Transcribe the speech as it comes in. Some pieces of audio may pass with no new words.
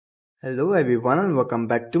Hello everyone and welcome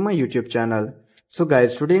back to my YouTube channel. So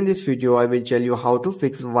guys, today in this video I will tell you how to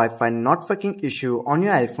fix Wi-Fi not working issue on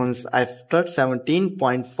your iPhones after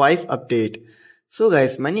 17.5 update. So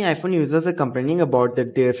guys, many iPhone users are complaining about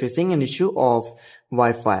that they are facing an issue of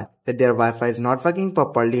Wi-Fi, that their Wi-Fi is not working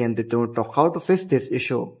properly and they don't know how to fix this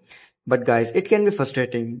issue. But guys, it can be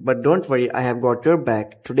frustrating, but don't worry, I have got your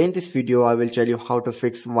back. Today in this video, I will tell you how to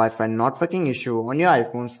fix Wi-Fi not working issue on your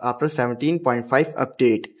iPhones after 17.5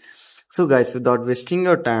 update. So guys, without wasting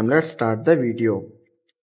your time, let's start the video.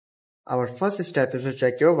 Our first step is to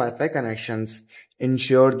check your Wi-Fi connections.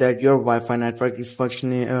 Ensure that your Wi-Fi network is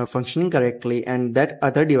functioning correctly and that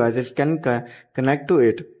other devices can connect to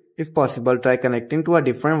it. If possible, try connecting to a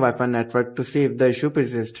different Wi-Fi network to see if the issue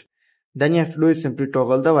persists. Then you have to do is simply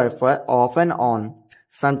toggle the Wi-Fi off and on.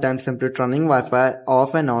 Sometimes simply turning Wi-Fi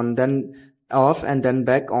off and on, then off and then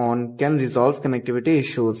back on can resolve connectivity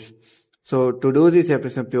issues. So to do this, you have to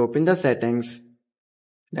simply open the settings,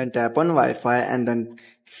 then tap on Wi-Fi and then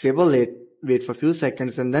disable it, wait for a few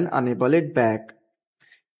seconds and then enable it back.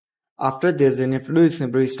 After this, then you have to do is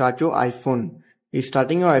simply restart your iPhone.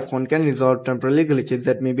 Restarting your iPhone can resolve temporary glitches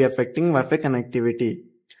that may be affecting Wi-Fi connectivity.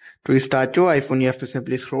 To restart your iPhone, you have to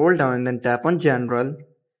simply scroll down and then tap on General.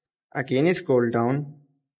 Again, scroll down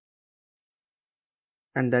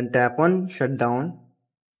and then tap on Shutdown.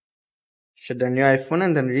 Shut down your iPhone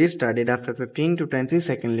and then restart it after 15 to 20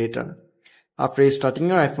 seconds later. After restarting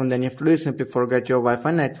your iPhone, then you have to do is simply forget your Wi-Fi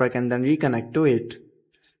network and then reconnect to it.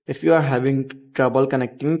 If you are having trouble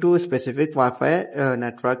connecting to a specific Wi-Fi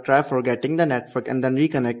network, try forgetting the network and then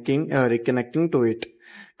reconnecting to it.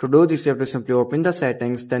 To do this, you have to simply open the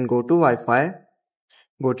settings, then go to Wi-Fi,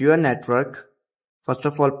 go to your network. First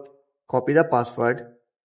of all, copy the password.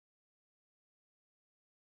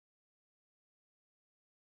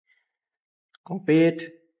 Copy it.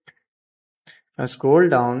 Now scroll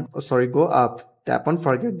down, go up. Tap on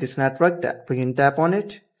forget this network, tap on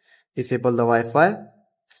it. Disable the Wi-Fi.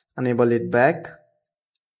 Enable it back.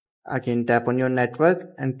 Again, tap on your network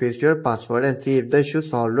and paste your password and see if the issue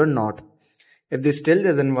is solved or not. If this still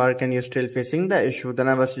doesn't work and you're still facing the issue, then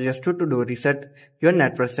I would suggest you to reset your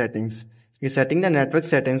network settings. Resetting the network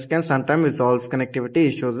settings can sometimes resolve connectivity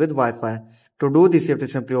issues with Wi-Fi. To do this, you have to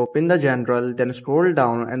simply open the General, then scroll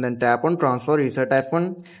down and then tap on Transfer Reset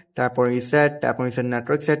iPhone, tap on Reset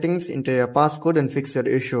Network Settings, enter your passcode and fix your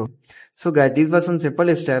issue. So guys, these were some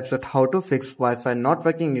simple steps at how to fix Wi-Fi not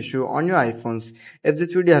working issue on your iPhones. If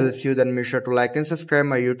this video helps you, then make sure to like and subscribe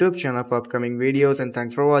my YouTube channel for upcoming videos, and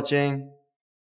thanks for watching.